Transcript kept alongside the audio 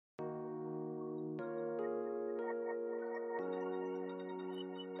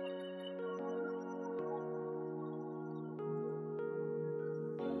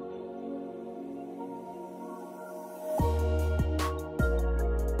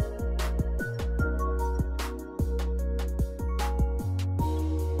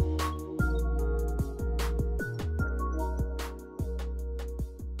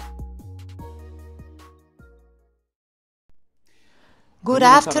Good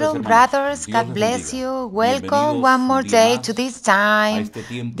afternoon, brothers. God bless you. Welcome one more day to this time,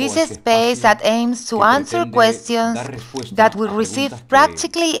 this space that aims to answer questions that we receive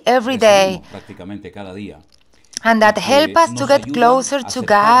practically every day and that help us to get closer to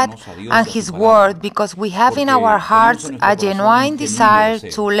God and His Word, because we have in our hearts a genuine desire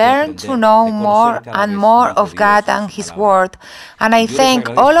to learn to know more and more of God and His Word. And I thank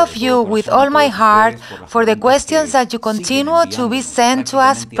all of you with all my heart for the questions that you continue to be sent to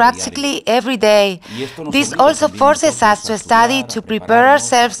us practically every day. This also forces us to study, to prepare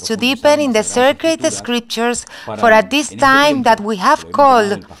ourselves to deepen in the sacred scriptures, for at this time that we have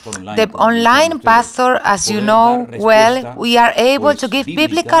called the online pastor, as you know well, we are able to give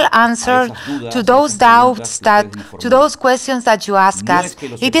biblical answers to those doubts, to those questions that you ask us.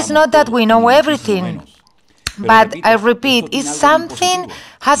 It is not that we know everything, but I repeat,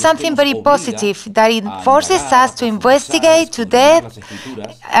 has something very positive, that it forces us to investigate to depth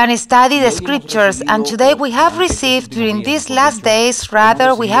and study the scriptures. And today we have received, during these last days,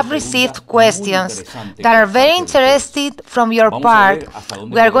 we have received questions that are very interesting from your part.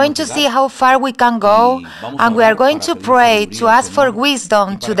 We are going to see how far we can go, and we are going to pray to ask for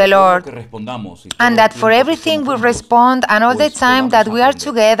wisdom to the Lord, and that for everything we respond, and all the time that we are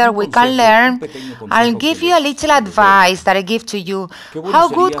together we can learn. I'll give you a little advice that I give to you.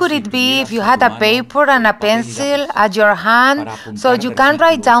 How good could it be if you had a paper and a pencil at your hand, so you can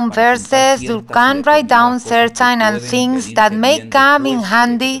write down verses, you can write down certain things that may come in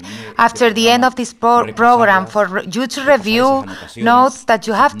handy after the end of this program for you to review notes that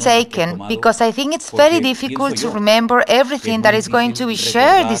you have taken, because I think it's very difficult to remember everything that is going to be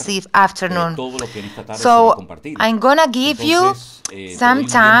shared this afternoon. So I'm gonna give you some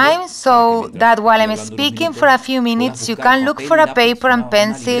time so that while I'm speaking for a few minutes, you can look for a paper and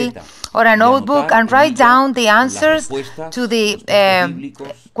pencil or a notebook and write down the answers to the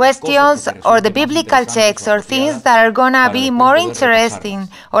questions or the biblical texts or things that are going to be more interesting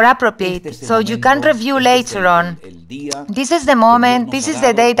or appropriate, so you can review later on. This is the moment, this is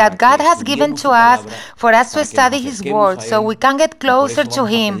the day that God has given to us for us to study His Word, so we can get closer to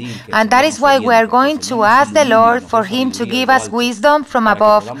Him. And that is why we are going to ask the Lord for Him to give us wisdom from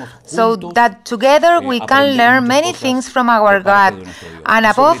above, so that together we can learn many things from our God. And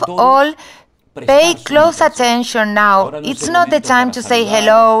above all, pay close attention now. It's not the time to say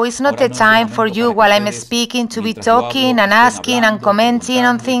hello. It's not the time for you, while I'm speaking, to be talking and asking and commenting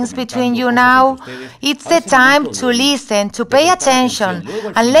on things between you now. It's the time to listen, to pay attention.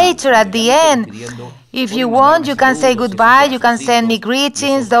 And later at the end, if you want, you can say goodbye, you can send me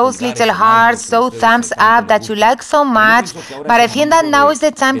greetings, those little hearts, those thumbs up that you like so much. But I think that now is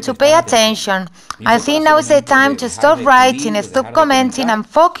the time to pay attention. I think now is the time to stop writing, stop commenting, and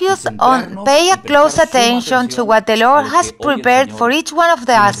focus on pay a close attention to what the Lord has prepared for each one of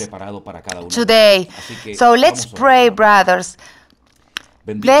us today. So let's pray, brothers.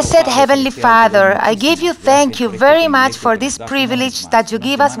 Blessed Heavenly Father, I give you thank you very much for this privilege that you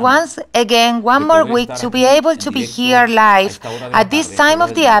give us once again, one more week, to be able to be here live at this time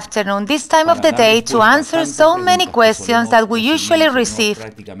of the afternoon, this time of the day, to answer so many questions that we usually receive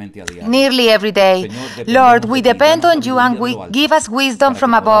nearly every day. Lord, we depend on you, and we give us wisdom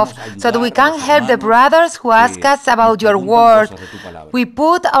from above so that we can help the brothers who ask us about your word. We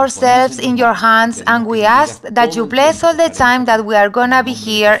put ourselves in your hands, and we ask that you bless all the time that we are going to be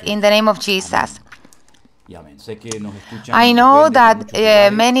here in the name of Jesus. I know that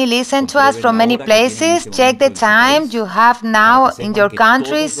many listen to us from many places. Check the time you have now in your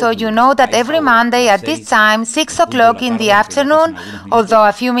country, so you know that every Monday at this time, 6 o'clock in the afternoon, although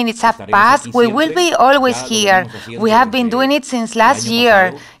a few minutes have passed, we will be always here. We have been doing it since last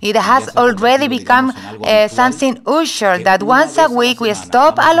year. It has already become something usual that once a week we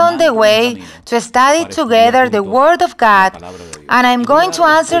stop along the way to study together the Word of God. And I'm going to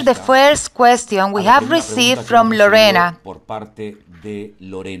answer the first question we have received from Lorena.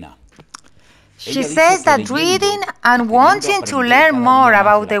 She says that reading and wanting to learn more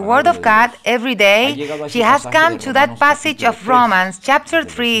about the Word of God every day, she has come to that passage of Romans chapter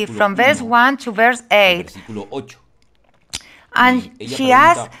 3 from verse 1 to verse 8. And she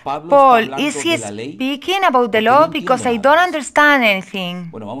asked, Paul, is he speaking about the law? Because I don't understand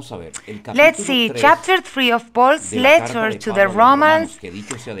anything. Let's see, chapter 3 of Paul's letter to the Romans,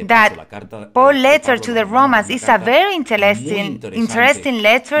 that Paul's letter to the Romans is a very interesting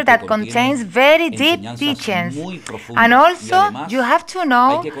letter that contains very deep teachings. And also, you have to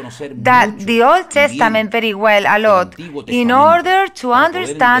know that the Old Testament very well, a lot, in order to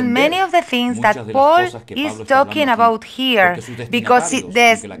understand many of the things that Paul is talking about here. because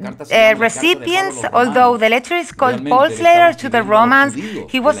the recipients, although the letter is called Paul's letter to the Romans,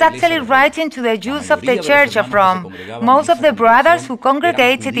 he was actually writing to the Jews of the Church of Rome. Most of the brothers who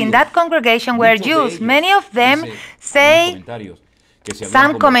congregated in that congregation were Jews. Many of them say,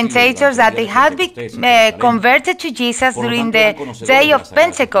 some commentators, that they had been converted to Jesus during the day of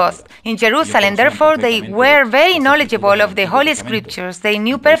Pentecost in Jerusalem. Therefore, they were very knowledgeable of the Holy Scriptures. They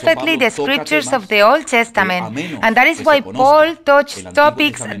knew perfectly the Scriptures of the Old Testament. And that is why Paul touched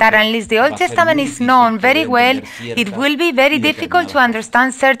topics that, unless the Old Testament is known very well, it will be very difficult to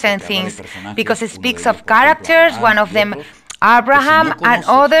understand certain things, because it speaks of characters, one of them Abraham, and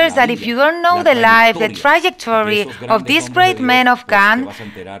others, that if you don't know the life, the trajectory of these great men of God,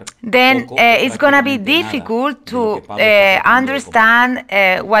 then it's going to be difficult to understand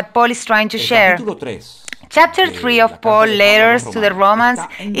what Paul is trying to share. Chapter 3 of Paul's letters to the Romans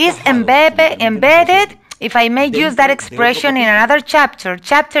is embedded, if I may use that expression, in another chapter,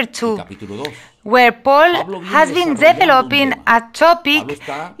 chapter 2. Where Paul has been developing a topic,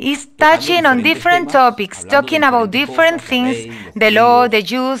 is touching on different topics, talking about different things, the law, the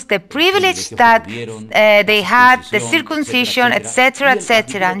Jews, the privilege that they had, the circumcision, etc.,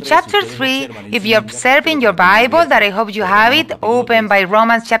 etc. And chapter 3, if you're observing your Bible, that I hope you have it, open by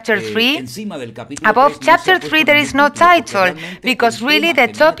Romans chapter 3, above chapter 3 there is no title, because really the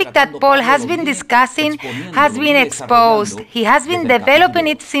topic that Paul has been discussing has been exposed. He has been developing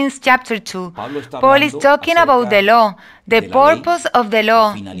it since chapter 2. Paul is talking about the law, the purpose of the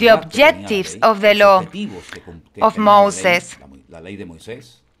law, the objectives of the law of Moses.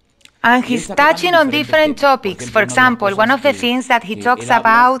 And he's touching on different topics. For example, one of the things that he talks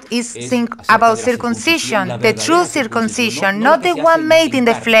about is about circumcision, the true circumcision, not the one made in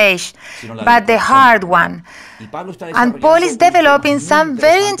the flesh, but the hard one. And Paul is developing some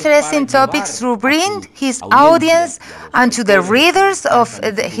very interesting topics to bring his audience and to the readers of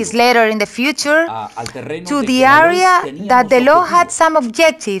his letter in the future to the area that the law had some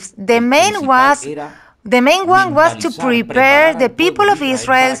objectives. The main one was to prepare the people of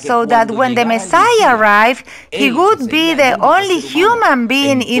Israel so that when the Messiah arrived, he would be the only human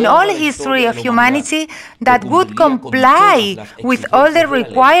being in all history of humanity that would comply with all the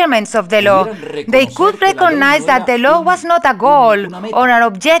requirements of the law. They could recognize that the law was not a goal or an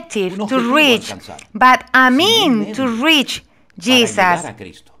objective to reach, but a means to reach Jesus.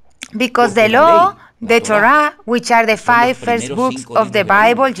 Because the law, the Torah, which are the 5 first books of the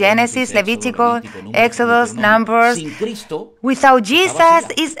Bible, Genesis, Leviticus, Exodus, Numbers, without Jesus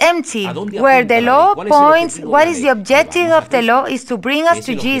is empty. Where the law points, what is the objective of the law is to bring us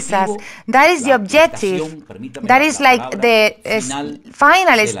to Jesus. That is the objective. That is like the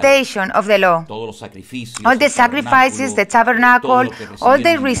final station of the law. All the sacrifices, the tabernacle, all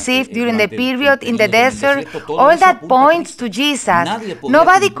they received during the period in the desert, all that points to Jesus.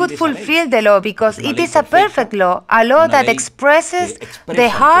 Nobody could fulfill the law because it is a perfect law, a law that expresses the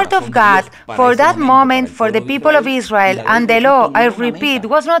heart of God for that moment for the people of Israel. And the law, I repeat,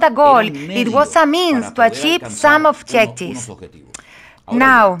 was not a goal, it was a means to achieve some objectives.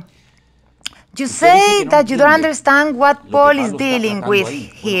 Now, you say that you don't understand what Paul is dealing with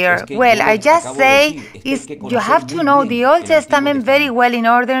here. Well, I just say you have to know the Old Testament very well in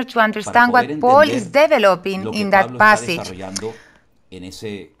order to understand what Paul is developing in that passage.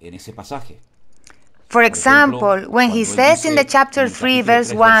 For example, when he says in the chapter 3,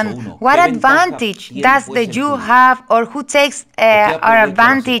 verse 1, what advantage does the Jew have, or who takes our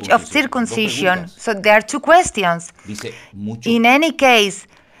advantage of circumcision? So there are 2 questions. In any case,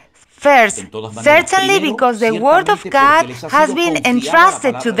 first, certainly because the word of God has been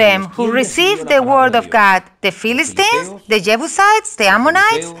entrusted to them who received the word of God. The Philistines, the Jebusites, the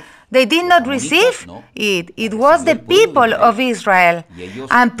Ammonites, they did not receive it. It was the people of Israel.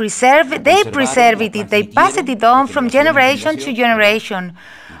 And they preserved it. They passed it on from generation to generation.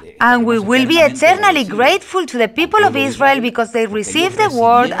 And we will be eternally grateful to the people of Israel because they received the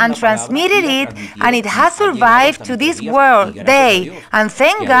word and transmitted it, and it has survived to this day. And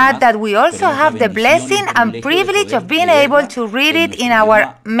thank God that we also have the blessing and privilege of being able to read it in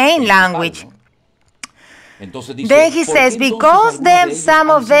our main language. Then he says, because some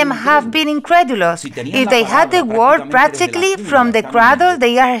of them have been incredulous. If they had the word practically from the cradle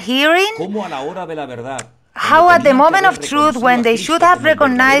they are hearing, how at the moment of truth, when they should have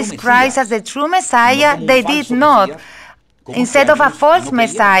recognized Christ as the true Messiah, they did not. instead of a false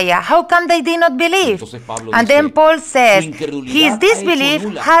Messiah. How come they did not believe? And then Paul says, his disbelief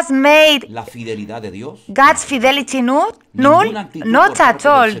has made God's fidelity null? Not at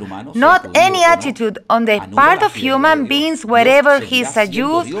all. Not any attitude on the part of human beings, wherever he is a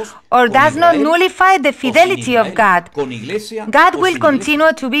Jew, or does not nullify the fidelity of God. God will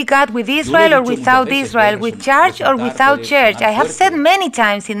continue to be God with Israel or without Israel, with church or without church. I have said many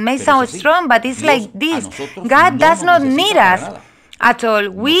times, it may sound strong, but it's like this. God does not need us at all.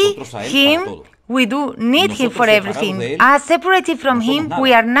 We do need Him for everything. As separated from Him,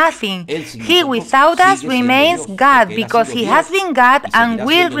 we are nothing. He without us remains God, because He has been God and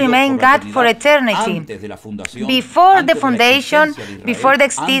will remain God for eternity. Before the foundation, before the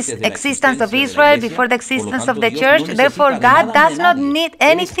existence of Israel, before the existence of the church, therefore God does not need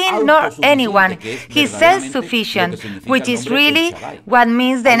anything nor anyone. He is self-sufficient, which is really what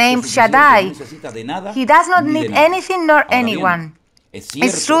means the name Shaddai. He does not need anything nor anyone.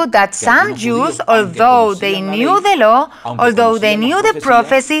 It's true that some Jews, although they knew the law, although they knew the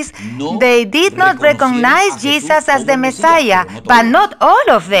prophecies, they did not recognize Jesus as the Messiah, but not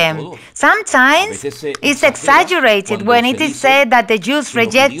all of them. Sometimes it's exaggerated when it is said that the Jews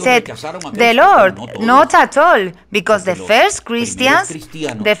rejected the Lord. Not at all, because the first Christians,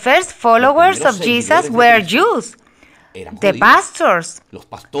 the first followers of Jesus were Jews. The pastors,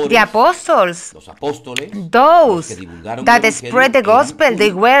 the apostles, those that spread the gospel,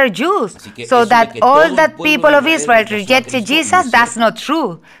 they were Jews. So that all that people of Israel rejected Jesus, that's not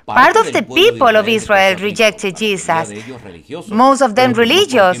true. Part of the people of Israel rejected Jesus, most of them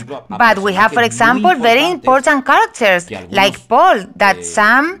religious. But we have, for example, very important characters like Paul, that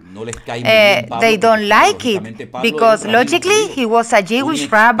some they don't like it, because logically he was a Jewish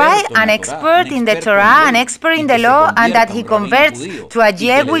rabbi, an expert in the Torah, an expert in the law, and that he converts to a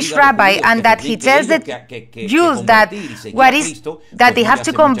Jewish rabbi, and that he tells the Jews that that they have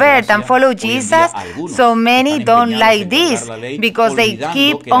to convert and follow Jesus. So many don't like this, because they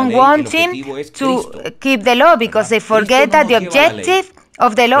keep on wanting to keep the law, because they forget that the objective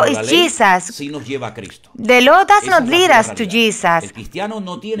of the law is Jesus. The law does not lead us to Jesus.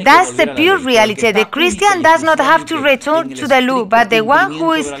 That's the pure reality. The Christian does not have to return to the law, but the one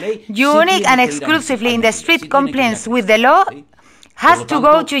who is unique and exclusively in the strict compliance with the law has to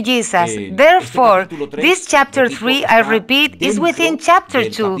go to Jesus. Therefore, this chapter 3, I repeat, is within chapter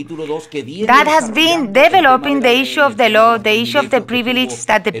 2. That has been developing the issue of the law, the issue of the privilege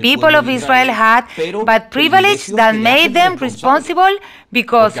that the people of Israel had, but privilege that made them responsible,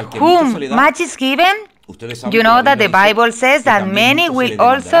 because whom much is given, you know that the Bible says that many will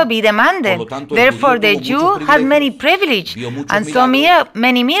also be demanded. Therefore, the Jew had many privileges and so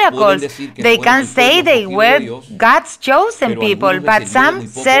many miracles. They can say they were God's chosen people, but some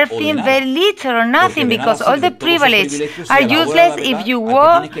serve Him very little or nothing, because all the privileges are useless if you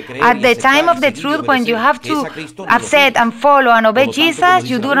walk at the time of the truth, when you have to accept and follow and obey Jesus,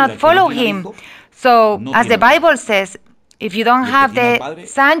 you do not follow Him. So, as the Bible says, if you don't have the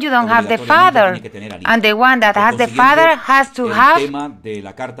Son, you don't have the Father. And the one that has the Father has to have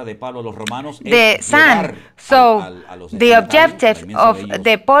the Son. So, the objective of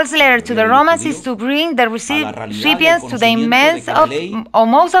the Paul's letter to the Romans is to bring the recipients to the immense of, or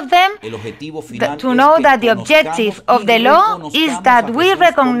most of them, to know that the objective of the law is that we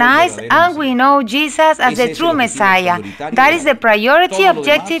recognize and we know Jesus as the true Messiah. That is the priority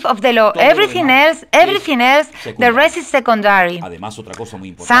objective of the law. Everything else, the rest is secondary.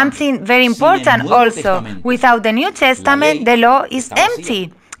 Something very important also, without the New Testament, the law is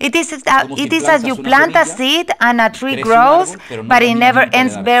empty. It is as you plant a seed and a tree grows, but it never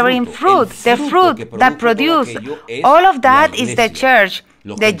ends bearing fruit. The fruit that produces all of that is the church.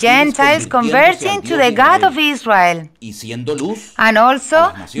 The Gentiles converting to the God of Israel, and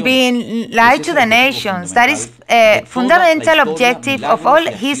also being light to the nations. That is a fundamental objective of all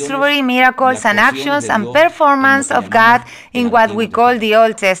history, miracles, and actions and performance of God in what we call the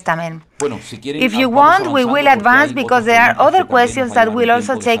Old Testament. If you want, we will advance, because there are other questions that will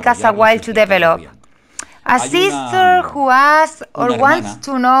also take us a while to develop. A sister who asks or wants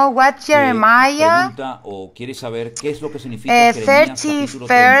to know what Jeremiah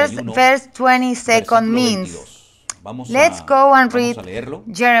 31st, verse 22 means. Let's go and read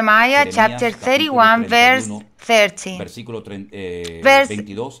Jeremiah chapter 31, verse 30. Verse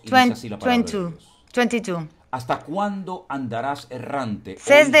 22. ¿Hasta cuándo andarás errante?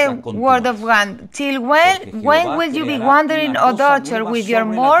 Says the word of God, till when will you be wandering, O daughter, with your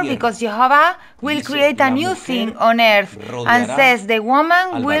more? Because Jehovah will create a new thing on earth. And says, the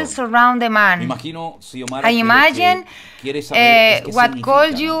woman will surround the man. I imagine what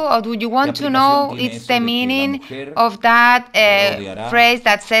called you, or do you want to know, it's the meaning of that phrase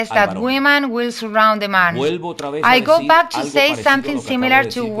that says that women will surround the man. I go back to say something similar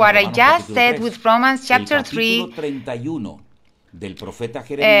to what I just said with Romans chapter 3. The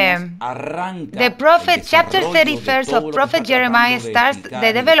prophet, chapter 31 of prophet Jeremiah starts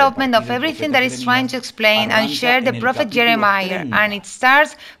the development of everything that is trying to explain and share the prophet Jeremiah, and it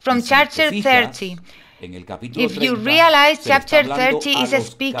starts from chapter 30. If you realize, chapter 30 is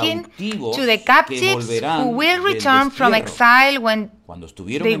speaking to the captives who will return from exile when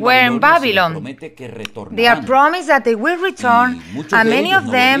they were in Babylon. They are promised that they will return, and many of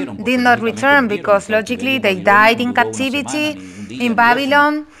them did not return because logically they died in captivity in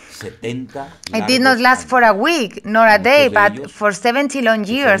Babylon. It did not last for a week, nor a day, but for 70 long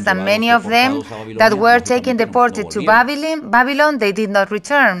years, and many of them that were taken deported to Babylon, they did not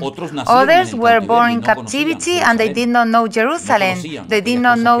return. Others were born in captivity, and they did not know Jerusalem. They did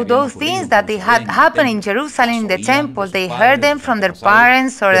not know those things that they had happened in Jerusalem in the temple. They heard them from their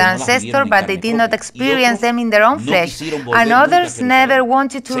parents or their ancestors, but they did not experience them in their own flesh. And others never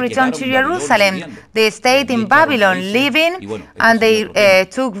wanted to return to Jerusalem. They stayed in Babylon, living, and they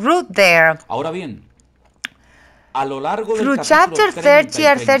took root there. Through chapter 30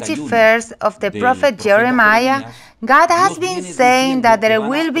 or 31st of the prophet Jeremiah, God has been saying that there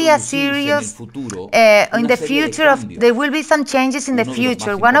will be a serious in the future there will be some changes in the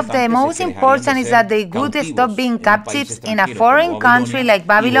future. One of the most important is that they would stop being captives in a foreign country like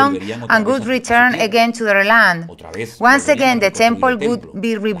Babylon and would return again to their land. Once again, the temple would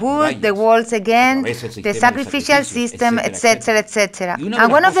be rebuilt, the walls again, the sacrificial system, etc., etc.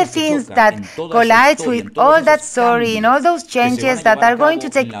 And one of the things that collides with all that story and all those changes that are going to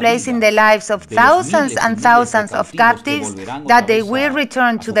take place in the lives of thousands and thousands of captives, that they will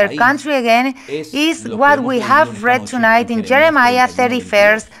return to their country again, is what we have read tonight in Jeremiah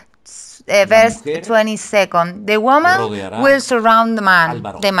 31, verse 22. The woman will surround the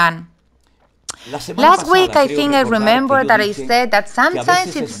man. Last week, I think I remember that I said that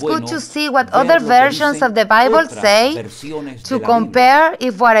sometimes it's good to see what other versions of the Bible say, to compare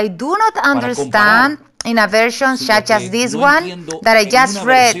if what I do not understand in a version such as this one that I just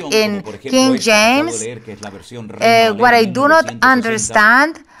read in King James, what I do not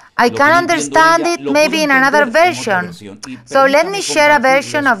understand, I can understand it maybe in another version. So let me share a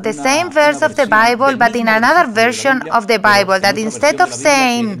version of the same verse of the Bible, but in another version of the Bible, that instead of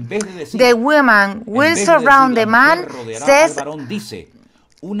saying the woman will surround the man, says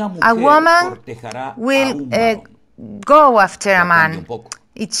a woman will go after a man.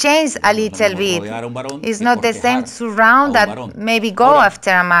 It changed a little bit. It's not the same surround that maybe go after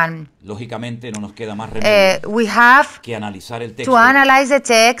a man. We have to analyze the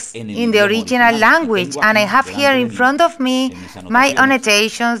text in the original language, and I have here in front of me my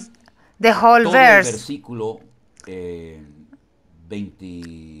annotations, the whole verse.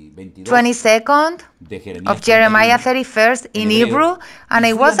 22nd of Jeremiah 31st in Hebrew, and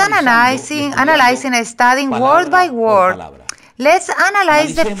I was analyzing and studying word by word. Let's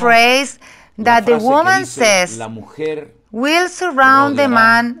analyze the phrase that the woman says, will surround the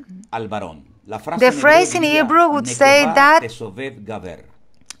man. The phrase in Hebrew would say that,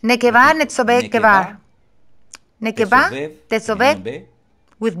 nekeva, netzobek, gevar. Nekeva, tetzobek,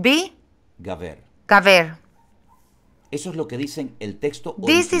 with B, gaver. Eso es lo que dicen el texto original.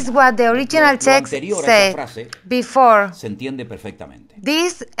 This is what the original text said before. Se entiende perfectamente.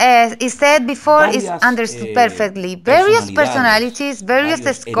 This is said before is understood perfectly. Various personalities, various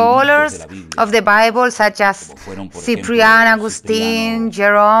scholars of the Bible, such as Cyprian, Augustine,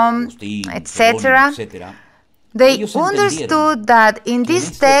 Jerome, etc., they understood that in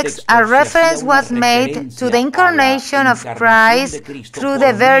this text a reference was made to the incarnation of Christ through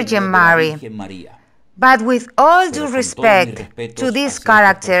the Virgin Mary. But with all due respect to these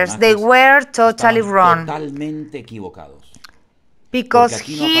characters, they were totally wrong. Because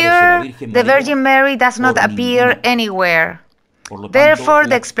here, the Virgin Mary does not appear anywhere. Therefore,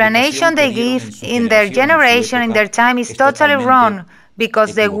 the explanation they give in their generation, in their time, is totally wrong.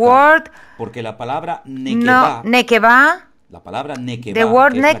 Because the word nekeva, the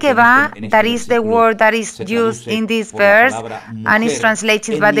word nekeva, that is the word that is used in this verse and is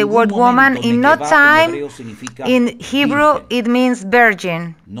translated by the word woman, in no time in Hebrew it means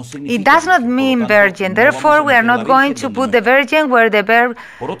virgin. It does not mean virgin. Therefore, we are not going to put the virgin where the verb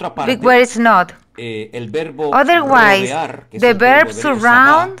where it's not.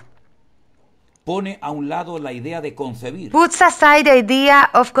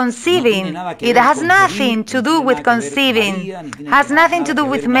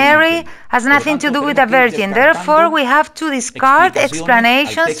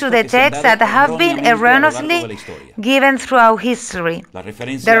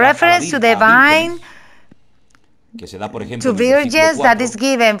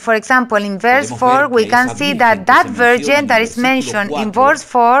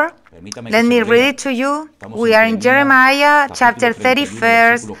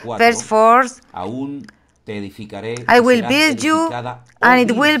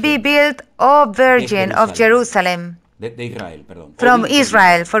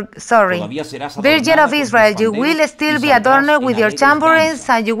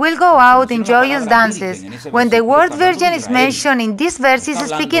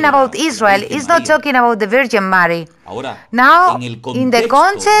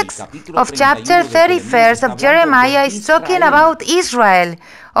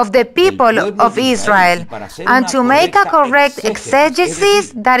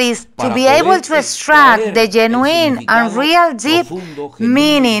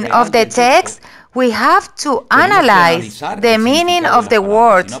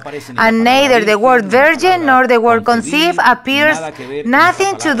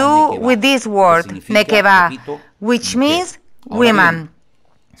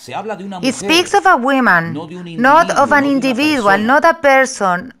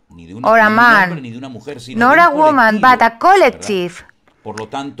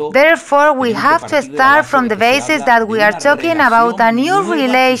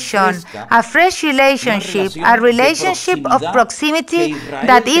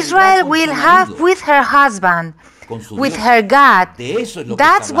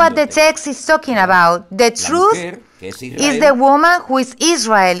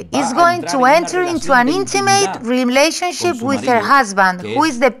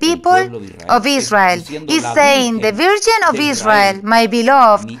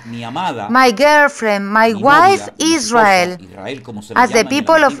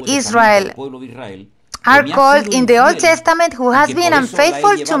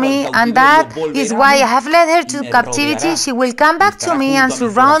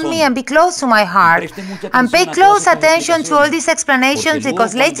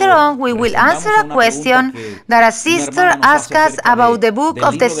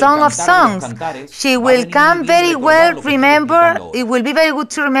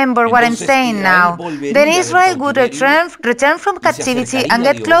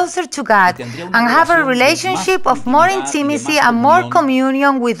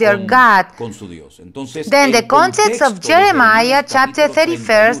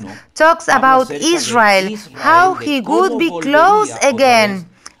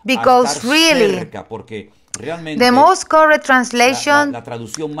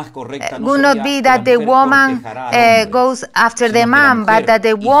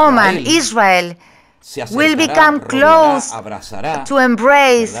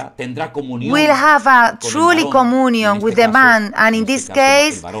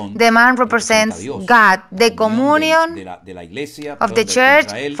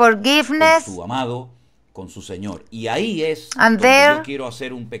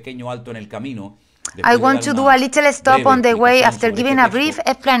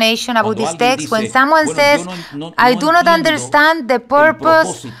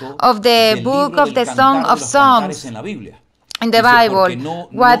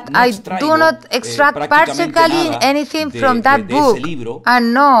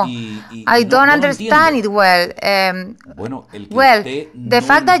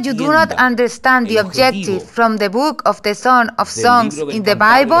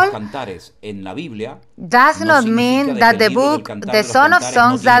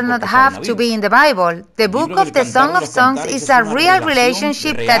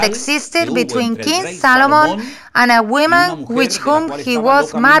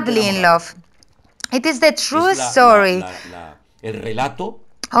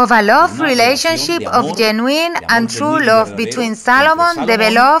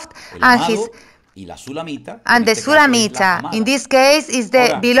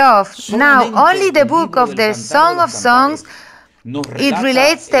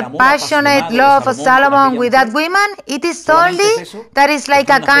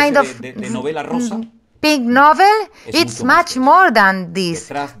 pink novel, es it's mucho más much que eso. more than this.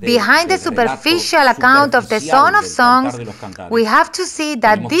 Detrás Behind the del relato superficial account of the superficial Song of del Cantar Songs, de los Cantares, we have to see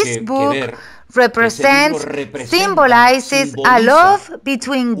that tenemos this que book ver que ese libro represents, representa, symbolizes a simboliza love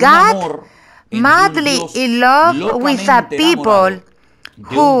between un God, amor madly in love with a people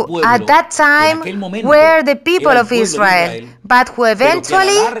who at that time were the people of Israel, but who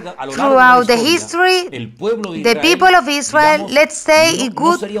eventually, throughout the history, the people of Israel, let's say it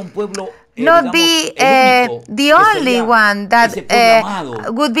could not be the only one that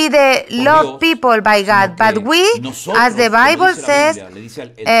would be the loved people by God, but we, as the Bible says,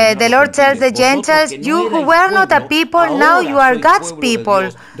 the Lord tells the Gentiles, you who were not a people, now you are God's people,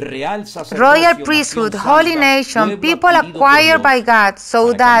 royal priesthood, holy nation, people acquired by God,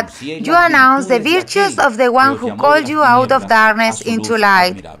 so that you announce the virtues of the one who called you out of darkness into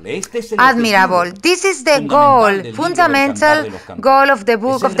light. Admirable. This is the goal, fundamental goal of the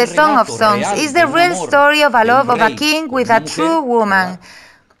book of the Song of Songs. Is the real story of a love of a king with a true woman.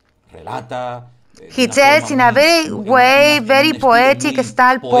 He tells in a very poetic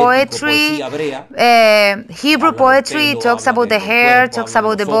style poetry, Hebrew poetry, talks about the hair, talks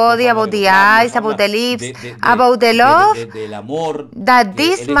about the body, about the eyes, about the lips, about the love that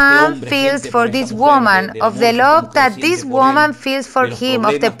this man feels for this woman, of the love that this woman feels for him,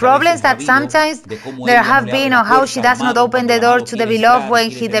 of the problems that sometimes there have been, or how she does not open the door to the beloved when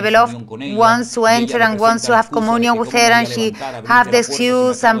the beloved wants to enter and wants to have communion with her, and she have the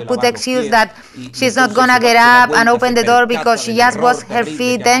excuse and put the excuse that she's not gonna get up and open the door because she just washed her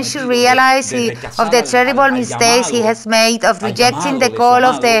feet. Then she realized of the terrible mistakes he has made of rejecting the call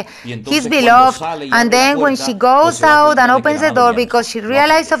of his beloved. And then when she goes out and opens the door because she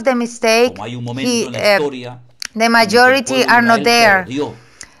realized of the mistake, the majority are not there.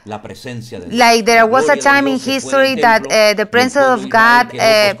 Like there was a time in history that the presence of God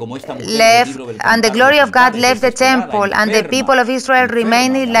left, and the glory of God left the temple, and the people of Israel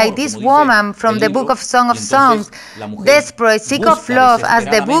remained like this woman from the book of Song of Songs, desperate, sick of love, as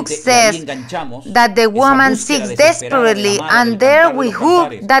the book says, that the woman seeks desperately, and there we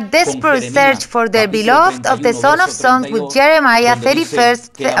hook that desperate search for the beloved of the Song of Songs with Jeremiah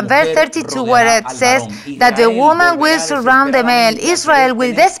 31st, verse 32, where it says that the woman will surround the male. Israel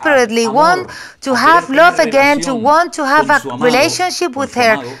will desperately want to have love again, to want to have a relationship with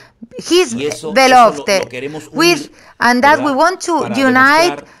her, his beloved, and that we want to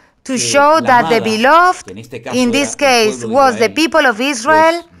unite to show that the beloved, in this case, was the people of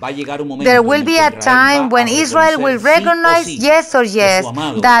Israel. There will be a time when Israel will recognize, yes or yes,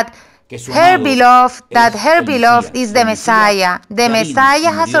 that her beloved is the Messiah. The Messiah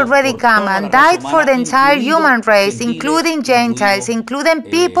has already come and died for the entire human race, including Gentiles, including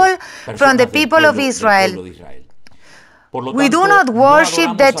people from the people of Israel. We do not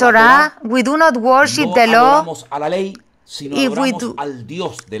worship the Torah, we do not worship the law, if we do,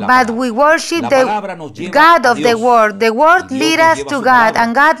 but we worship the God of the Word. The Word leads us to God,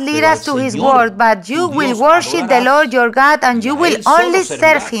 and God leads us to His Word. But you will worship the Lord your God, and you will only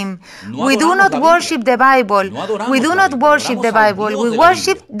serve Him. We do not worship the Bible. We do not worship the Bible. We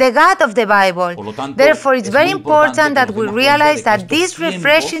worship the God of the Bible. Therefore, it's very important that we realize that these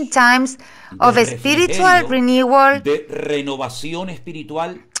refreshing times of spiritual renewal,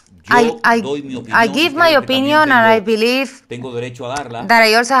 I give my opinion, and I believe that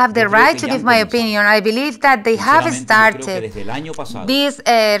I also have the right to give my opinion. I believe that they have started these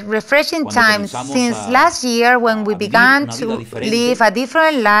refreshing times since last year, when we began to live a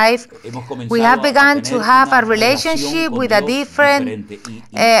different life. We have begun to have a relationship with a different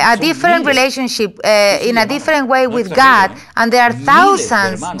relationship in a different way with God. And there are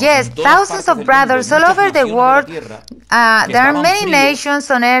thousands, yes, thousands of brothers all over the world. There are many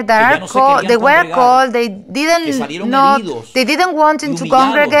nations on earth that are called, they were called, they didn't want to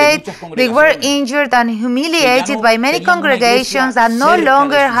congregate, they were injured and humiliated by many congregations that no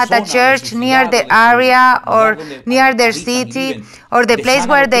longer had a church near their area or near their city or the place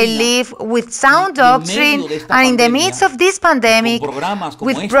where they live, with sound doctrine. And in the midst of this pandemic,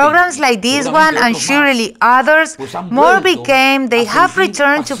 with programs like this one and surely others, more became, they have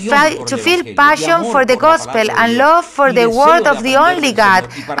returned to feel passion for the gospel and love for the word of the only God,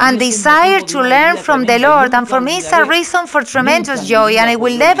 and desire to learn from the Lord. And for me, it's a reason for tremendous joy, and I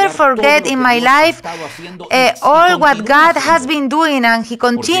will never forget in my life all what God has been doing and He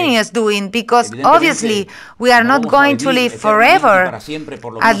continues doing, because obviously we are not going to live forever,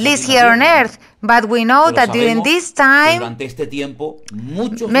 at least here on earth. But we know that during this time,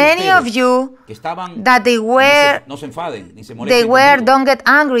 many of you, that they were, don't get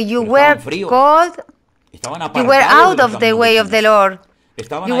angry, you were called, you were out of the way of the Lord.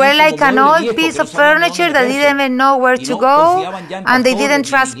 You were like an old piece of furniture that didn't even know where to go, and they didn't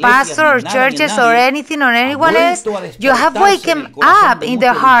trust pastors or churches or anything or anyone else. You have wakened up in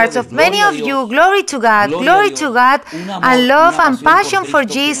the hearts of many of you, glory to God, and love and passion for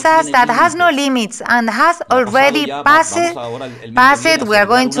Jesus that has no limits and has already passed. We are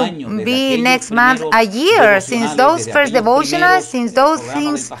going to be next month a year since those first devotionals, since those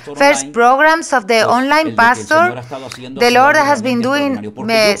first programs of the online pastor. The Lord has been doing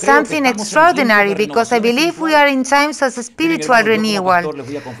something extraordinary, because I believe we are in times of spiritual renewal.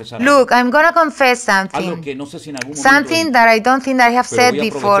 Look, I'm going to confess something that I don't think I have said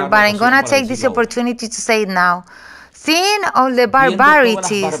before, but I'm going to take this opportunity to say it now. Seeing all the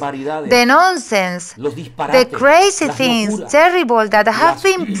barbarities, the nonsense, the crazy things, terrible that I have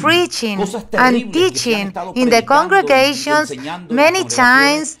been preaching and teaching in the congregations many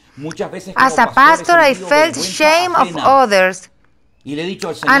times, as a pastor I felt shame of others.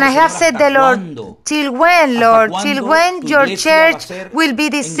 And I have said the Lord, till when, Lord, till when your church will be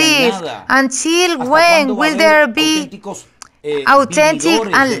deceived? Until when will there be authentic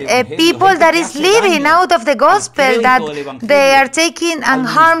and people that is living out of the gospel, that they are taking and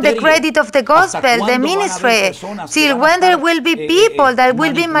harm the credit of the gospel, the ministry? Till when there will be people that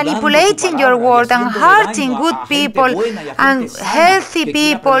will be manipulating your word and hurting good people and healthy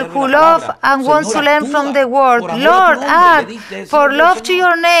people who love and want to learn from the word? Lord, act for love to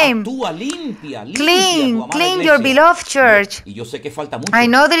your name. Clean your beloved church. I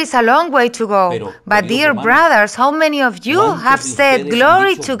know there is a long way to go, but dear brothers, how many of you have said,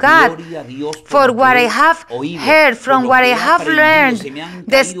 glory to God, for what I have heard, from what I have learned?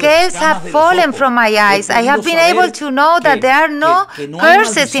 The scales have fallen from my eyes. I have been able to know that there are no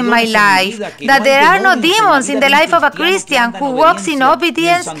curses in my life, that there are no demons in the life of a Christian who walks in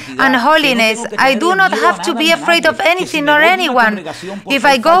obedience and holiness. I do not have to be afraid of anything or anyone. If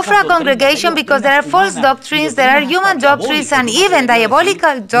I go for a congregation because there are false doctrines, there are human doctrines, and even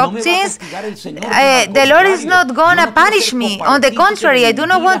diabolical doctrines, the Lord is not going to punish me. On the contrary, I do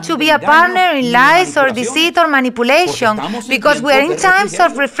not want to be a partner in lies or deceit or manipulation, because we are in times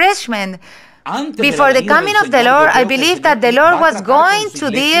of refreshment. Before the coming of the Lord, I believe that the Lord was going to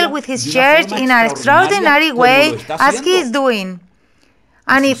deal with His church in an extraordinary way, as He is doing.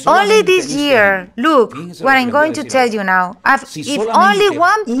 And if only this year, look what I'm going to tell you now, if only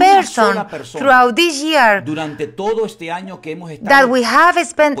one person throughout this year that we have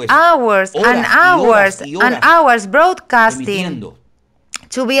spent hours and hours broadcasting,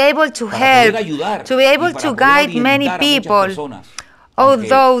 to be able to help, to be able to guide many people.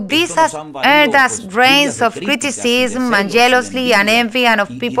 Although this has earned us rains of criticism and jealousy and envy, and of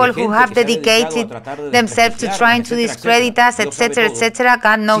people who have dedicated themselves to trying to discredit us, etc.,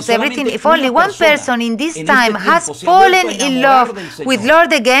 God knows everything. If only one person in this time has fallen in love with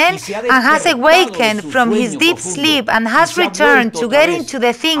Lord again, and has awakened from his deep sleep and has returned to get into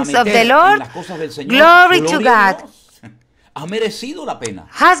the things of the Lord, glory to God,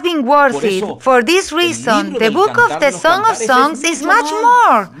 has been worth it. For this reason, the book of the Song of Songs is much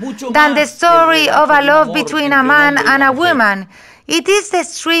more than the story of a love between a man and a woman. It is the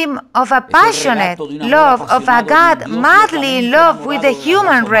stream of a passionate love of a God madly in love with the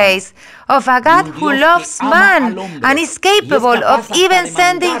human race, of a God who loves man and is capable of even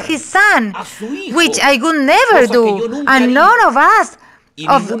sending His Son, which I could never do, and none of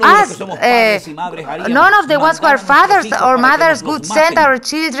none of the ones who are fathers or mothers would send our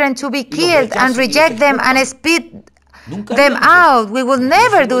children to be killed and reject them and spit them out. We would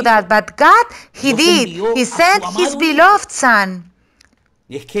never do that, but God, He did. He sent His beloved Son.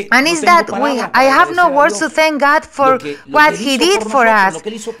 And is that I have no words to thank God for what He did for us.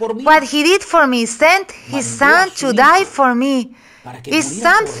 What He did for me, sent His Son to die for me, is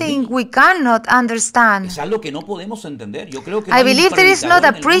something we cannot understand. I believe there is not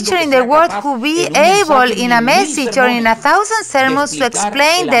a preacher in the world who will be able in a message or in 1,000 sermons to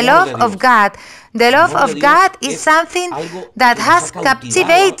explain the love of God. The love of God is something that has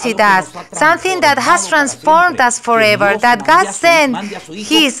captivated us, something that has transformed us forever, that God sent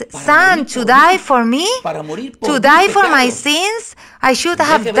His Son to die for me, to die for my sins. I should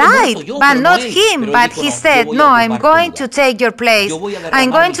have died, but not Him. But He said, no, I'm going to take your place.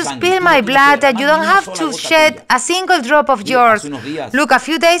 I'm going to spill my blood that you don't have to shed a single drop of yours. Look, a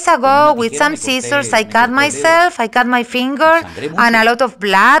few days ago, with some scissors, I cut myself, I cut my finger, and a lot of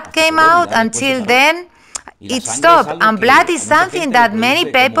blood came out. Until then, it stopped. And blood is something that many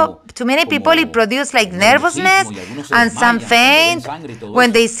to many people it produces like nervousness, and some faint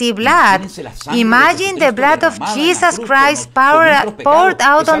when they see blood. Imagine the blood of Jesus Christ poured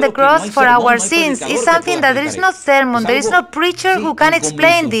out on the cross for our sins. It's something that there is no sermon, there is no preacher who can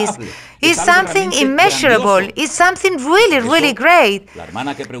explain this. It's something immeasurable. It's something really, really great.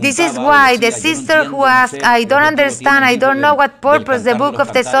 This is why the sister who asked, I don't understand, I don't know what purpose the book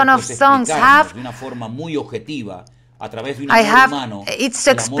of the Song of Songs have. It's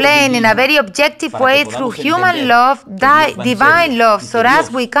explained in a very objective way through human love, divine love, so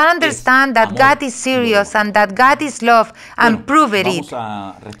as we can understand that God is serious and that God is love, and prove it.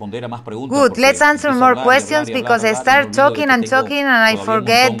 Good, let's answer more questions, because I start talking and I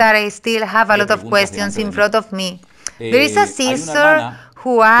forget that I still have a lot of questions in front of me. There is a sister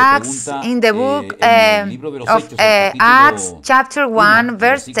who asks in the book of Acts chapter 1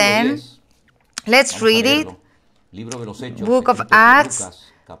 verse 10. Let's read it. Book of Acts,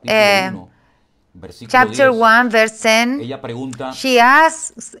 chapter 1, verse 10. She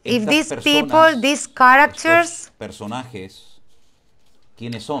asks if these people, these characters,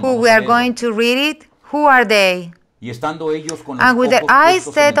 who we are going to read it, who are they? And with their eyes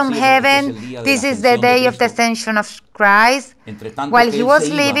set on heaven, this is the day of the ascension of Christ. While he was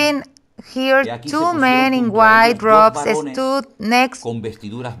living here, two men in white robes stood next to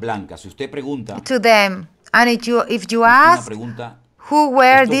them. And if you ask, who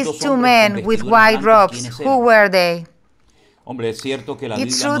were these two men with white robes? Who were they?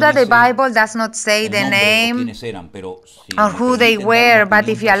 It's true that the Bible does not say the name or who they were, but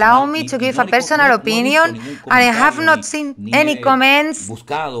if you allow me to give a personal opinion, and I have not seen any comments,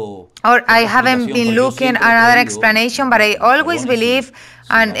 or I haven't been looking at another explanation, but I always believe,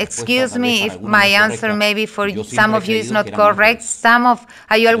 and excuse me if my answer maybe for some of you is not correct,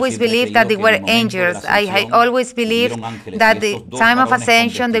 I always believe that they were angels. I always believe that the time of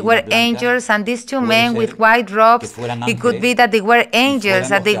ascension they were angels, and these two men with white robes, it could be that they were angels,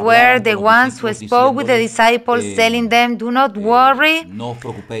 that they were the ones who spoke with the disciples, telling them, do not worry,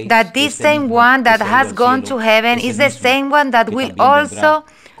 that this same one that has gone to heaven is the same one that will also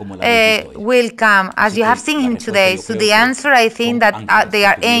will come, as you have seen him today. So the answer, I think that they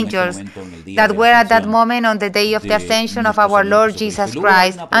are angels that were at that moment on the day of the ascension of our Lord Jesus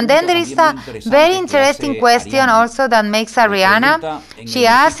Christ. And then there is a very interesting question also that makes Ariana. She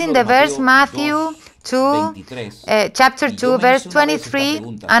asks in the verse Matthew 2, chapter 2, verse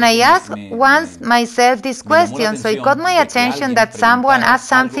 23, and I asked once myself this question, so it caught my attention that someone asked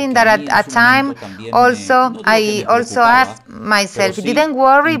something that at a time I also asked myself. It didn't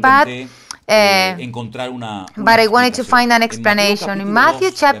worry, but I wanted to find an explanation. In Matthew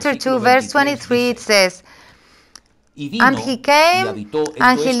chapter 2, verse 23, it says, and he came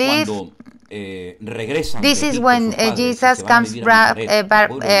and he lived. This is when Jesus comes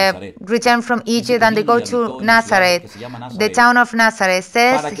returned from Egypt, and they go to Nazareth, the town of Nazareth.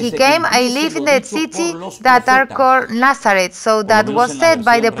 Says he came, I live in the city that are called Nazareth, so that was said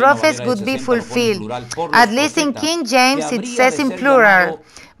by the prophets would be fulfilled. At least in King James it says in plural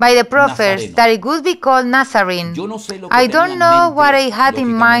by the prophets that it would be called Nazarene. I don't know what I had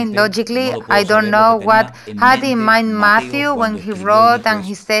in mind logically. I don't know what had in mind Matthew when he wrote and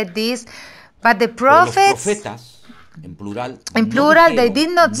he said this. But the prophets, in plural, they did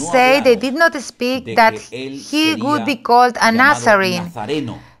not say, they did not speak that he would be called a Nazarene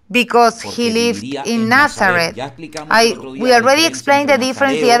because he lived in Nazareth. We already explained the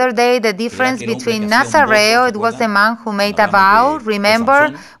difference the other day, the difference between Nazareo, it was the man who made a vow.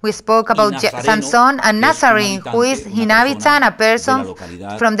 Remember, we spoke about Samson, and Nazarene, who is inhabitant, a person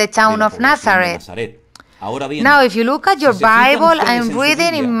from the town of Nazareth. Now, if you look at your Bible, I'm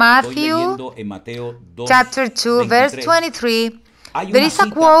reading in Matthew chapter 2, verse 23. There is a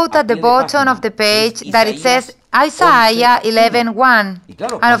quote at the bottom of the page that it says Isaiah 11:1.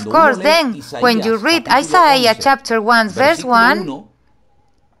 And of course, then, when you read Isaiah chapter 1, verse 1,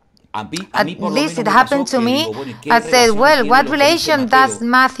 at least it happened to me, I said, well, what relation does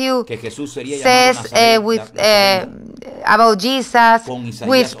Matthew says about Jesus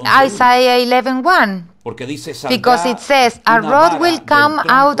with Isaiah 11:1? Because it says, a rod will come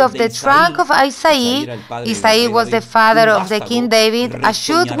out of the trunk of Isaiah. Isaiah was the father of the King David. A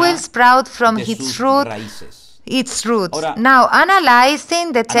shoot will sprout from its roots. Now,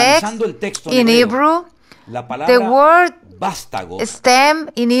 analyzing the text in Hebrew, the word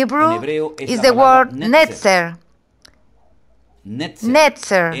stem in Hebrew is the word netzer.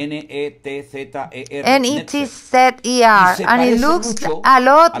 Netzer, N-E-T-Z-E-R, and it looks a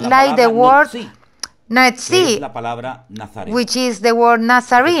lot like the word Nazi, es la palabra nazareno. which is the word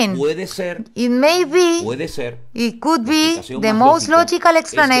Nazarene. Puede ser, It may be, it could be, the most logical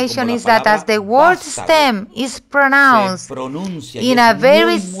explanation is that as the word stem is pronounced in a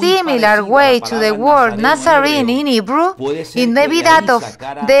very similar way to the word Nazarene in Hebrew, it may be that of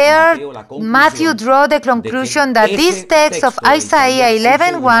there Matthew draw the conclusion that this text of Isaiah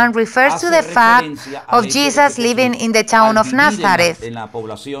 11:1 refers to the fact of Jesus living in the town of Nazareth.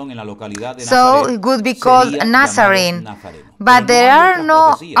 So it would be called Nazarene. But there are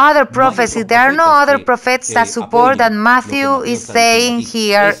no other prophecies, there are no other prophets that support that Matthew is saying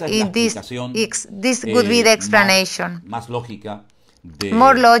here in this would be the explanation.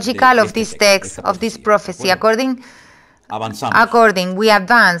 More logical of this text, of this prophecy. According, we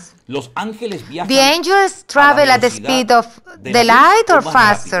advance. The angels travel at the speed of the light or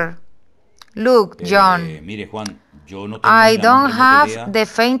faster? Look, John, I don't have the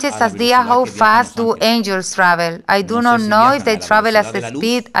faintest idea how fast do angels travel. I do not know if they travel at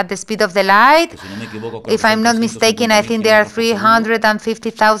the speed of the light. If I'm not mistaken, I think they are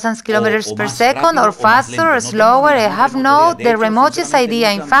 350,000 kilometers per second, or faster or slower. I have no the remotest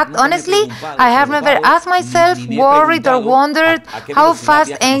idea. In fact, honestly, I have never asked myself, worried or wondered how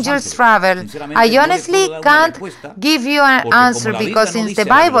fast angels travel. I honestly can't give you an answer, because since the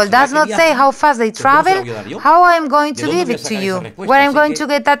Bible does not say how fast they travel, how I'm going to give it to you? Where I'm going to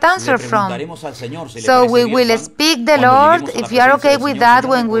get that answer from? So we will speak the Lord, if you are okay with that,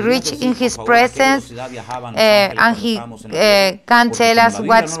 when we reach in His presence, and He can tell us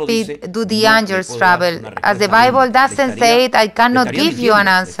what speed do the angels travel. As the Bible doesn't say it, I cannot give you an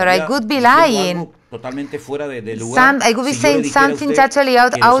answer. I could be lying. I could be saying something totally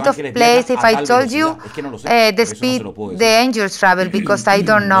out of place if I told you the speed the angels travel, because I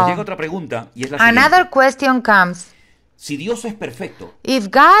don't know. Another question comes.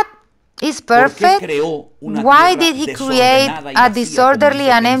 If God is perfect, why did He create a disorderly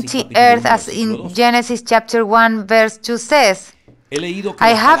and empty earth, as in Genesis chapter 1 verse 2 says? I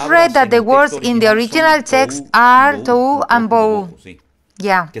have read that the words in the original text are tohu and bohu.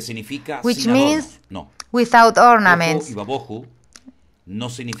 Yeah, which means without ornaments.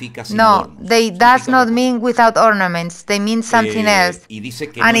 No, they does not mean without ornaments. They mean something else.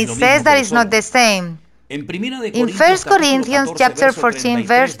 And it says that it's not the same. In 1 Corinthians chapter 14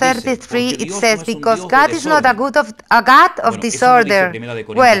 verse 33 it says, because God is not a God of disorder.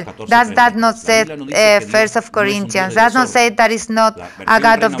 Well, does that not say 1 Corinthians? Does not say that is not a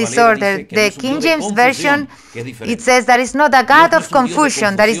God of disorder. The King James Version, it says that is not a God of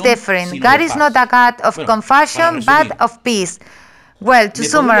confusion. That is different. God is not a God of confusion, but of peace. Well, to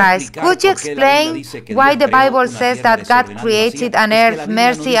summarize, could you explain why the Bible says that God created an earth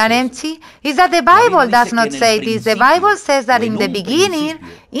mercy and empty? Is that the Bible does not say this. The Bible says that in the beginning,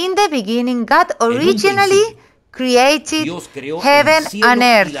 God originally created heaven and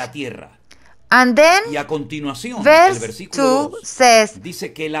earth. And then, verse 2 says,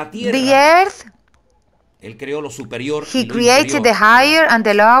 the earth, He created the higher and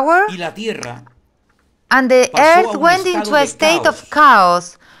the lower, and the earth went into a state of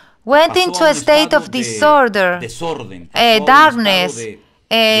chaos, went into a state of disorder, darkness,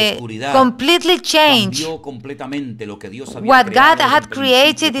 completely changed what God had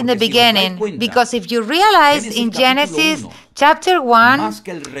created in the beginning. Because if you realize in Genesis chapter 1,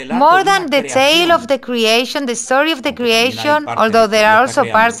 more than the tale of the creation, the story of the creation, although there are also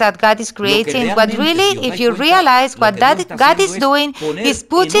parts that God is creating, but really, if you realize what God is doing, is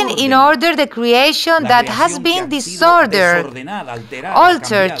putting in order the creation that has been disordered,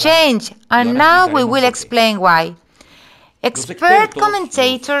 altered, changed, and now we will explain why. Expert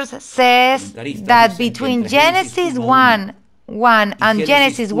commentators says that between Genesis 1:1 and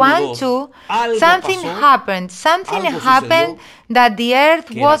Genesis 1:2, something happened. Something happened that the earth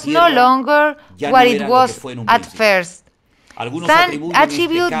was no longer what it was at first. Some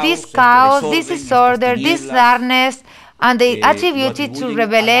attribute this chaos, this disorder, this darkness, and they attribute it to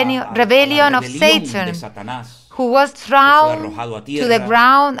rebellion of Satan, who was thrown to the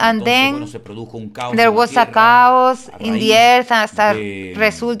ground, and then there was a chaos in the earth as a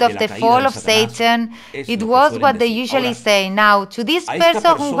result of the fall of Satan. It was what they usually say. Now, to this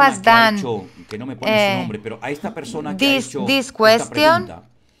person who has done this question,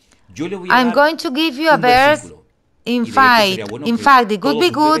 I'm going to give you a verse. In fact, it would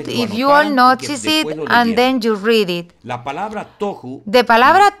be good if you all notice it and then you read it. The palabra tohu,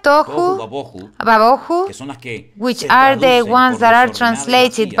 babohu, which are the ones that are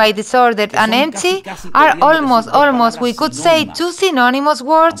translated by disordered and empty, are almost, we could say, two synonymous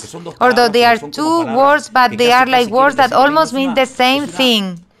words, although they are two words, but they are like words that almost mean the same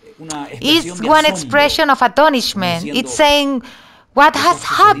thing. It's one expression of astonishment. It's saying, what has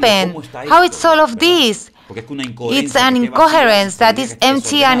happened? How it's all of this? It's an incoherence that is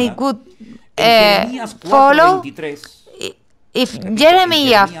empty and it could follow. If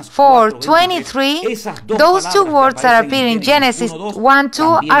Jeremiah 4:23, those two words that appear in Genesis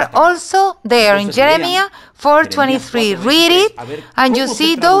 1:2 are also there in Jeremiah 4:23. Read it and you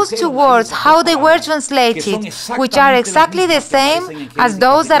see those two words, how they were translated, which are exactly the same as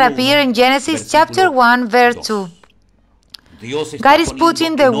those that appear in Genesis chapter 1 verse 2. God is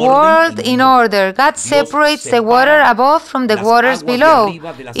putting the world in order. God separates the water above from the waters below.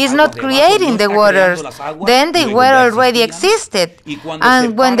 He's not creating the waters. Then the water already existed.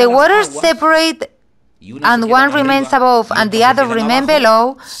 And when the waters separate and one remains above and the other remains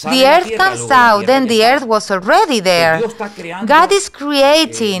below, the earth comes out, then the earth was already there. God is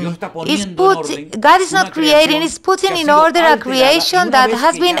creating. God is not creating, He's putting in order a creation that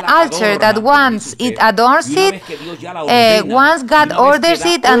has been altered, that once it adorns it, once God orders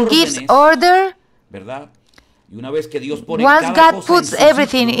it and gives order, once God puts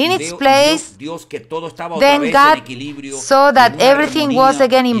everything in its place, then God saw that everything was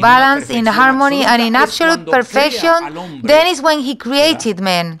again in balance, in harmony, and in absolute perfection. Then is when He created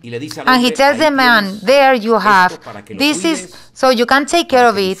man. And He tells the man, there you have. This is so you can take care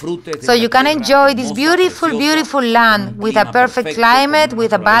of it, so you can enjoy this beautiful, beautiful land with a perfect climate,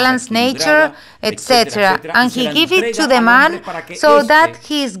 with a balanced nature, etc. And He gives it to the man so that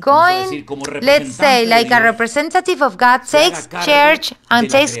he is going, let's say, like a representative of God, takes charge and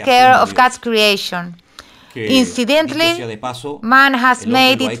takes care of God's creation. Incidentally, man has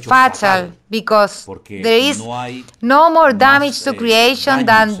made it fatal because there is no more damage to creation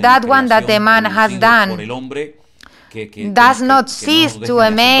than that one that the man has done. Does not cease to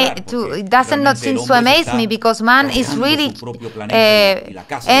amaze me, because man is really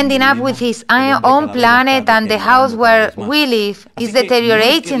ending up with his own planet, and the house where we live is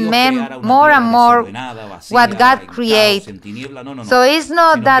deteriorating man more and more what God created. So it's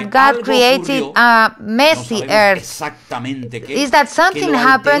not that God created a messy earth. It's that something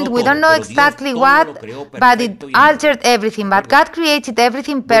happened, we don't know exactly what, but it altered everything. But God created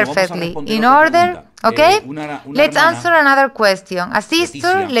everything perfectly in order. Okay, let's answer another question. A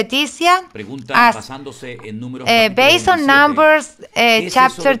sister, Leticia, asked, based on Numbers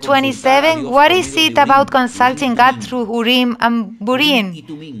chapter 27, what is it about consulting God through Urim and Burim?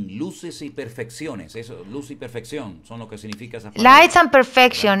 Lights and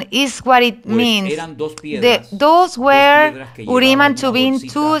perfection is what it means. Those were Urim and Tubim,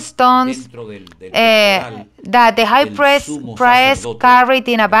 two stones that the high priest carried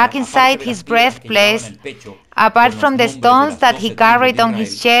in a bag inside his breastplate. Apart from the stones that he carried on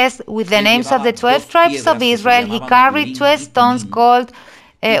his chest with the names of the 12 tribes of Israel, he carried 12 stones called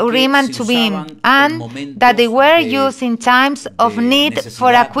Urim and Tubim, and that they were used in times of need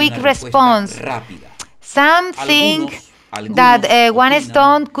for a quick response. Some think that one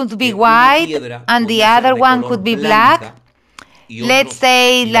stone could be white and the other one could be black. Let's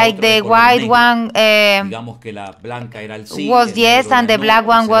say like the white one was yes and the black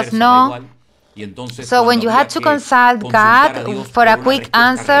one was no. So when you had to consult God for a quick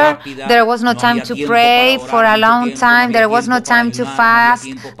answer, there was no time to pray for a long time, there was no time to fast,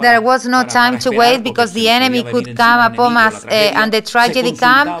 there was no time to wait because the enemy could come upon us and the tragedy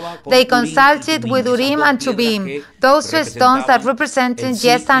come. They consulted with Urim and Tubim, those two stones that represented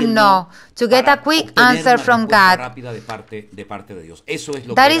yes and no, to get a quick answer from God.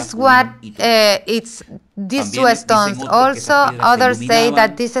 That is what it's these two stones. Also, others say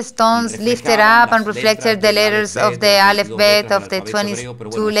that these stones lifted up and reflected the letters of the alphabet, of the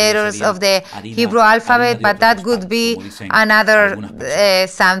 22 letters of the Hebrew alphabet, but that could be another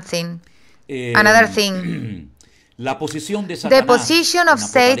something, another thing. The position of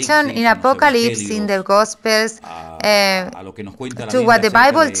Satan in Apocalypse, in the Gospels, to what the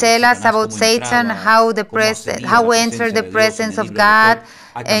Bible tells us about Satan, how we enter the presence of God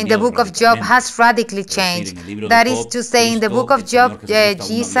in the book of Job has radically changed. That is to say, in the book of Job,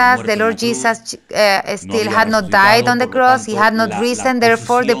 the Lord Jesus still had not died on the cross, he had not risen,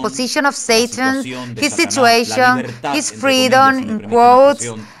 therefore the position of Satan, his situation, his freedom, in quotes,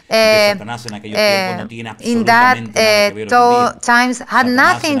 in that times had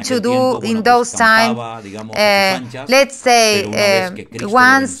nothing to do in those times. Let's say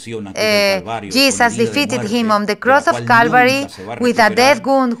once Jesus defeated him on the cross of Calvary with a death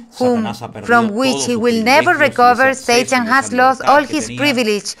wound from which he will never recover. Satan has lost all his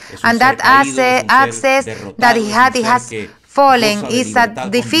privilege, and that access that he has fallen, is a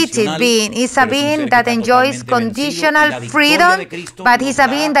defeated being, is a being that enjoys conditional freedom, but he's a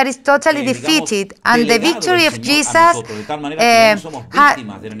being that is totally defeated. And the victory of Jesus,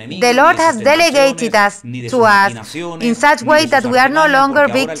 the Lord has delegated us to us in such way that we are no longer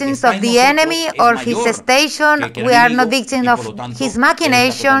victims of the enemy or his station. We are not victims of his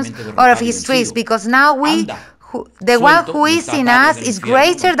machinations or of his tricks, because now the one who is in us is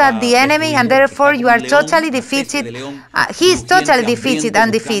greater than the enemy, and therefore you are totally defeated. He is totally defeated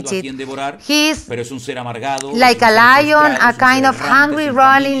and defeated. He is like a lion, a kind of hungry,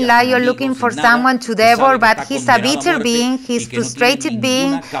 rolling lion looking for someone to devour, but he's a bitter being, he's frustrated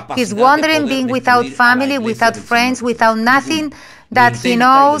being, he's wandering being without family, without friends, without nothing that he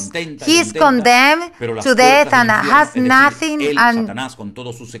knows. He is condemned to death and has nothing, and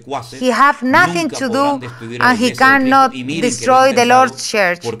he has nothing to do, and he cannot destroy the Lord's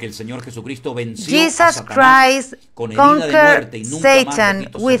church. Jesus Christ conquered Satan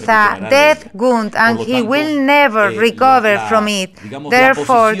with a death wound, and he will never recover from it.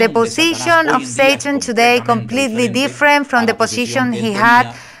 Therefore, the position of Satan today is completely different from the position he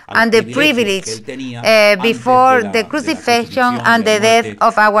had and the privilege before the crucifixion and the death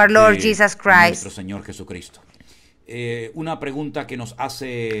of our Lord Jesus Christ. A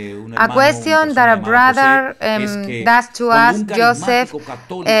question that a brother does to us, Joseph,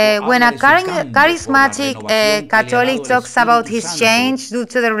 when a charismatic Catholic talks about his change due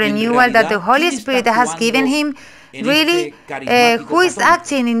to the renewal that the Holy Spirit has given him, really, who is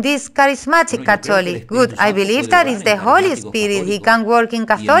acting in this charismatic Catholic? Good, I believe that is the Holy Spirit. He can work in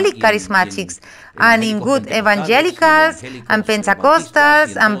Catholic charismatics and in good evangelicals and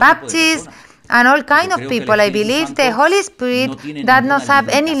Pentecostals and Baptists and all kind of people. I believe the Holy Spirit does not have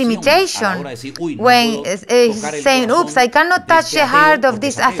any limitation. When saying, oops, I cannot touch the heart of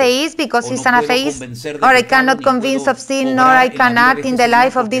this atheist because he's an atheist, or I cannot convince of sin, nor I can act in the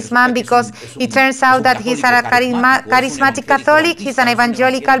life of this man because it turns out that he's a charismatic Catholic, he's an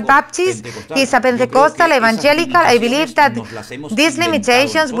evangelical Baptist, he's a Pentecostal evangelical. I believe that these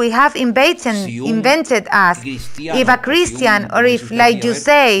limitations we have invented us. If a Christian, or if, like you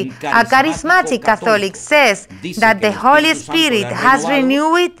say, a charismatic Catholic says that the Holy Spirit has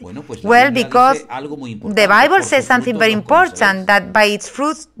renewed it, well, because the Bible says something very important, that by its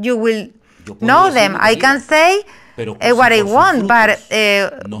fruits you will know them. I can say what I want, but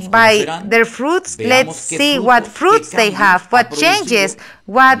by their fruits, let's see what fruits they have, what changes,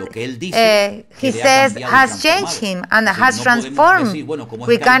 what he says has changed him and has transformed.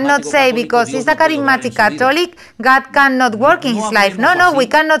 We cannot say because he's a charismatic Catholic, God cannot work in his life. No, we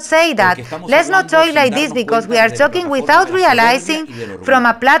cannot say that. Let's not talk like this, because we are talking without realizing, from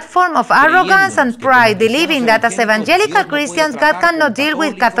a platform of arrogance and pride, believing that as evangelical Christians, God cannot deal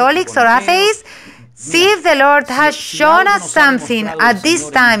with Catholics or atheists. See if the Lord has shown us something at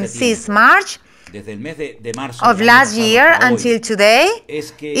this time since March of last year until today,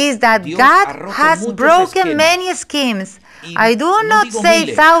 is that God has broken many schemes. I do not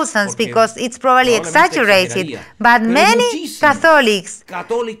say thousands because it's probably exaggerated, but many Catholics,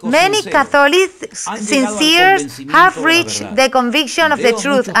 sincere, have reached the conviction of the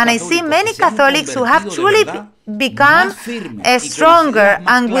truth, and I see many Catholics who have truly become stronger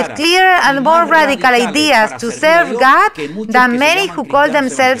and with clearer and more radical ideas to serve God than many who call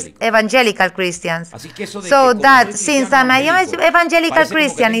themselves evangelical Christians. So that since I'm an evangelical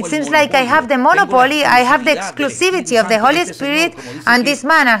Christian, it seems like I have the monopoly, I have the exclusivity of the Holy Spirit, and this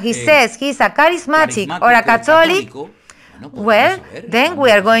man, he says he's a charismatic or a Catholic. Well, then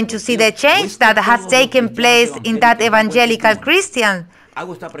we are going to see the change that has taken place in that evangelical Christian. I'm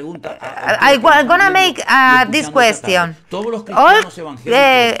going to make this question. All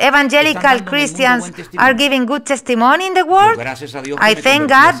evangelical Christians are giving good testimony in the world. I thank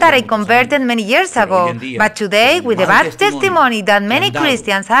God that I converted many years ago. But today, with the bad testimony that many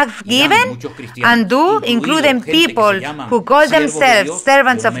Christians have given and do, including people who call themselves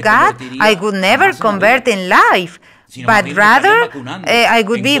servants of God, I would never convert in life. But rather, I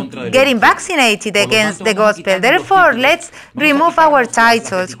would be getting vaccinated against the gospel. Therefore, let's remove our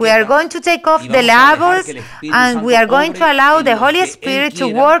titles. We are going to take off the labels, and we are going to allow the Holy Spirit to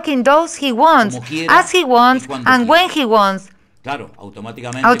work in those He wants, as He wants, and when He wants.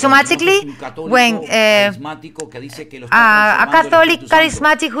 Automatically, when a Catholic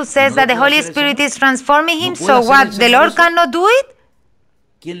charismatic who says that the Holy Spirit is transforming him, so what, the Lord cannot do it?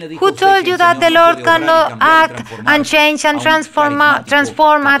 Who told you that the Lord cannot act and change and transform a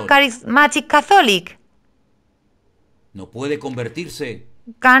charismatic Catholic?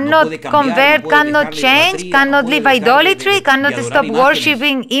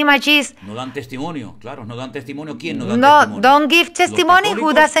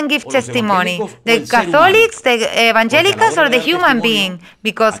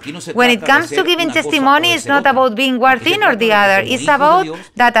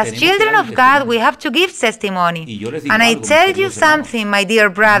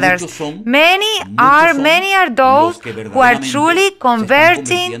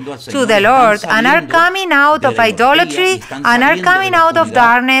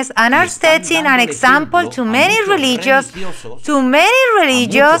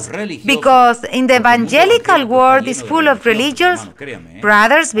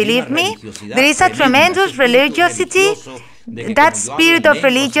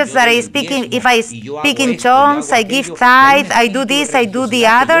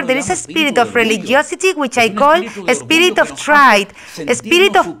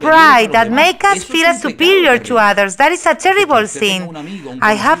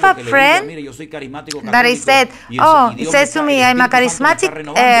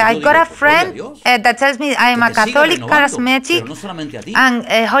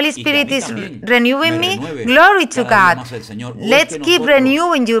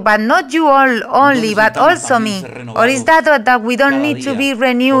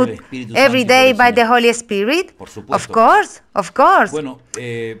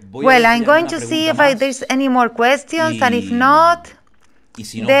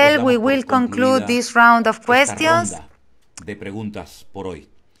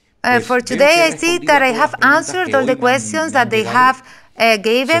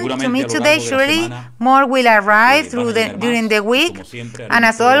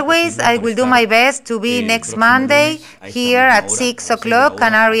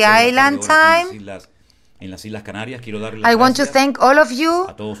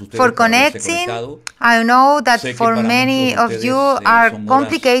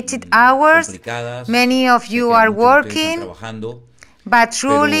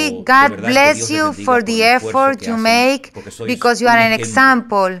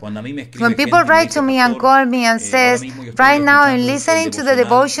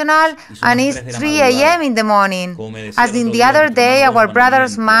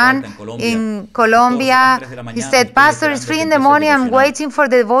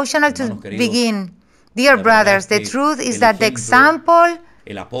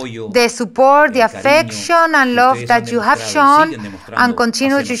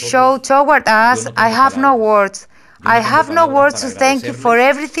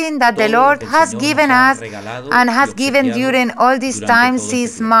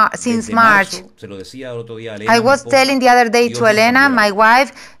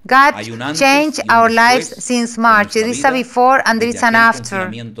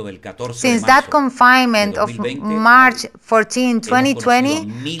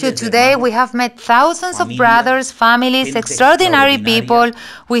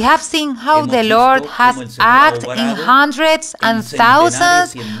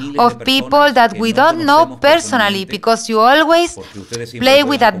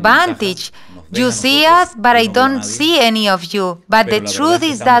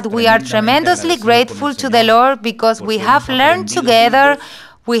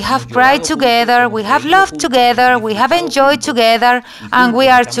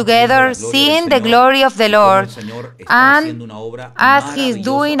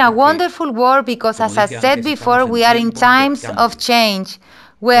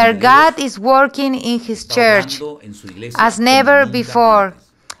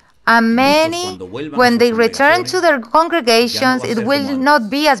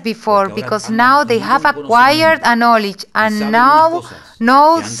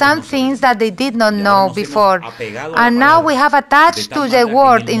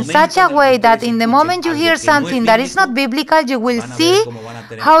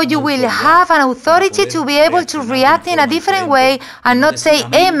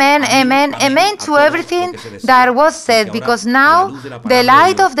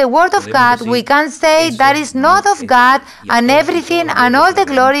 is not of God, and everything and all the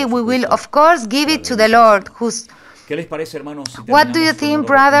glory we will of course give it to the Lord, whose ¿Qué les parece, hermanos, si What do you terminamos con think, una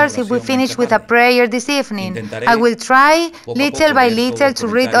brothers, if we oración finish esta with a tarde? prayer this evening? Intentaré I will try poco a little poco by leer todos little los to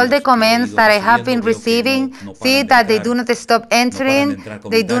read all the comentarios que he comments ido that I have recibiendo. been Veo que receiving. no See paran de that they do entrar, not stop no paran de entering. entrar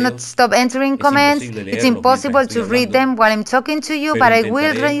They do not comentarios. stop entering Es comments. imposible It's leerlos mientras impossible estoy to read hablando, them while I'm talking to you, pero but I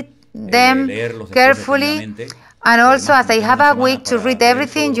will intentaré read them leerlos después carefully. detenidamente. And Y also, además, as como I tengo have una a semana week to para read leer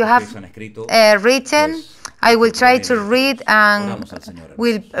todo everything lo you que have ustedes han escrito, written, pues I will try procuraré to leer read todos. and Oramos al Señor,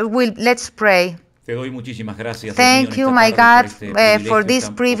 hermanos. let's pray. Te doy muchísimas gracias, Thank you, my God, for this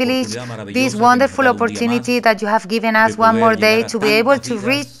privilege, this wonderful opportunity that you have given us one more day to be able to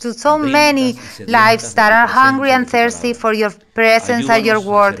reach to so many lives that are hungry and thirsty for your presence and your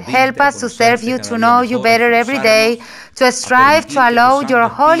word. Help us to serve you, to know you better every day, to strive to allow your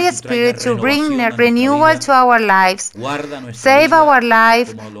Holy Spirit to bring renewal to our lives. Save our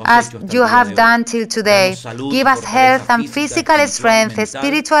life as you have done till today. Give us health and physical strength,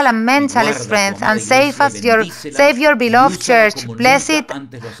 spiritual and mental strength, and save your beloved church. Bless it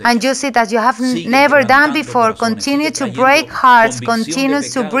and use it as you have never done before. Continue to break hearts, continue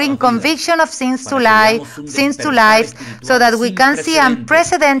to bring conviction of sins to lives, so that we can see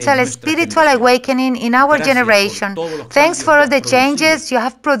unprecedented spiritual awakening in our generation. Thanks for all the changes you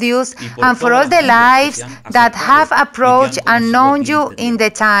have produced and for all the lives that have approached and known you in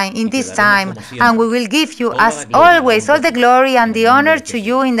this time. And we will give you, as always, all the glory and the honor to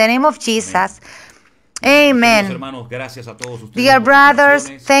you in the name of Jesus. Amen. Dear brothers,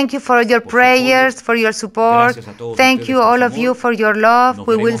 thank you for your prayers, for your support. Thank you, all of you, for your love.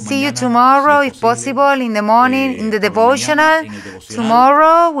 We will see you tomorrow, if possible, in the morning, in the devotional.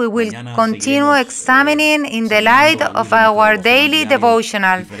 Tomorrow, we will continue examining in the light of our daily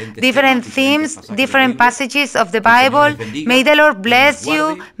devotional different themes, different passages of the Bible. May the Lord bless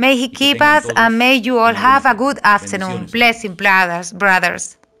you, may He keep us, and may you all have a good afternoon. Blessing,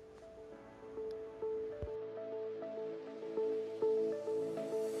 brothers.